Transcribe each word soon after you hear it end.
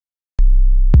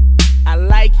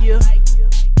you,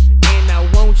 and I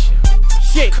want you.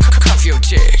 Shit, cuff your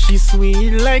chick. she's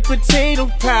sweet like potato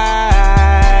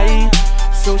pie,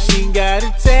 so she got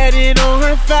it tatted on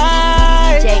her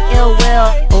thigh. DJ Ill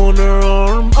Will. On her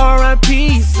arm,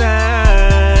 R.I.P.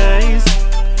 signs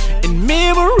and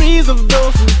memories of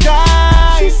those who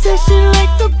died. She said she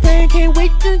liked the pain, can't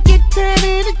wait to get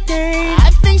tatted again. I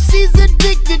think she's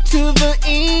addicted to the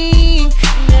ink.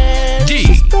 Yeah,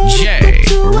 DJ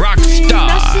Rockstar.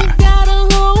 now she got a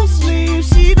whole sleeve.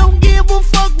 She don't give a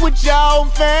fuck what y'all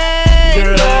think.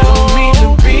 Girl, I don't mean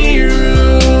to be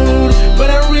rude, but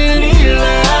I really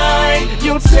like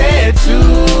your tattoo.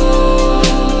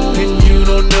 And you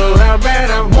don't know how bad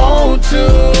I want to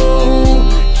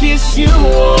kiss you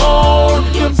on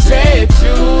your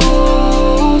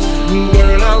tattoos.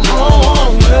 Girl, I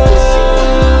want to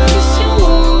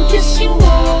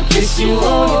kiss you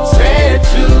on your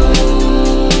tattoo.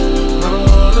 I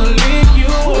wanna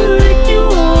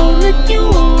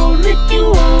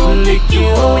lick you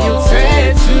on your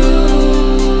tattoo.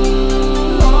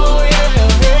 Oh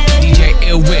yeah. DJ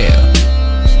Ill Will.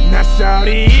 Now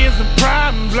shawty is a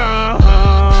problem,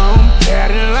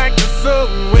 tatted like a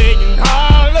subway in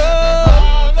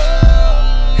Harlem.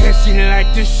 And she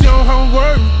like to show her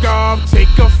work off, take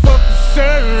her fucking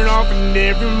shirt off, and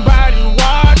everybody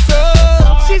watch her.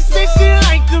 She said she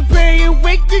like to pay and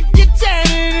wait to get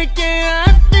tatted again. I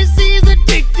think she's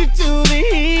addicted to the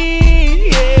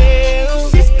heat, yeah.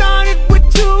 She started with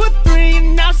 2 or 3,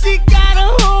 and now she got a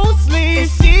whole sleeve. And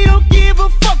she don't give a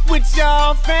fuck what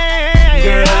y'all think.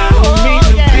 Girl, I don't mean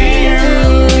to be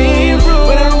rude,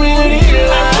 but I really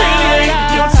like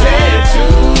your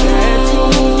tattoo.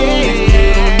 Yeah, you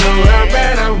don't know how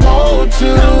bad I want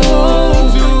to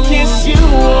kiss you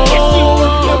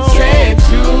on your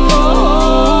tattoo.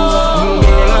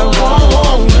 Girl, I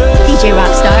want to DJ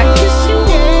Rockstar.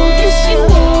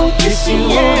 kiss you on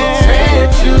your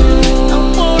tattoo. I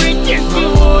wanna kiss you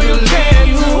on your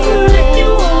tattoo. Lick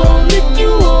you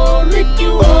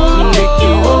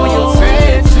on your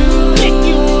tattoo.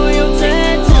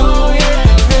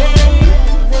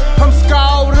 I'm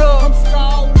scarred up,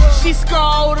 she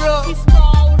scarred up.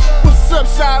 What's up,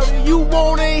 shawty? You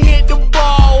wanna hit the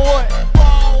ball? What?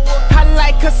 I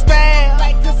like her style.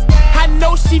 I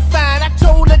know she fine. I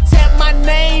told her tap my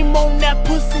name on that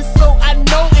pussy, so I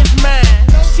know it's mine.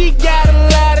 She got a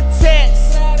lot of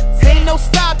tats, ain't no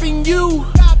stopping you.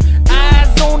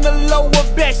 Eyes on the lower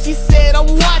back. She said I'm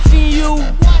watching you.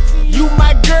 You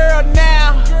my girl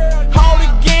now. All the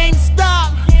game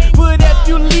stop, but if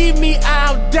you leave me,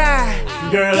 I'll die.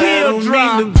 Girl, I don't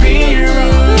mean to be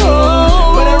rude,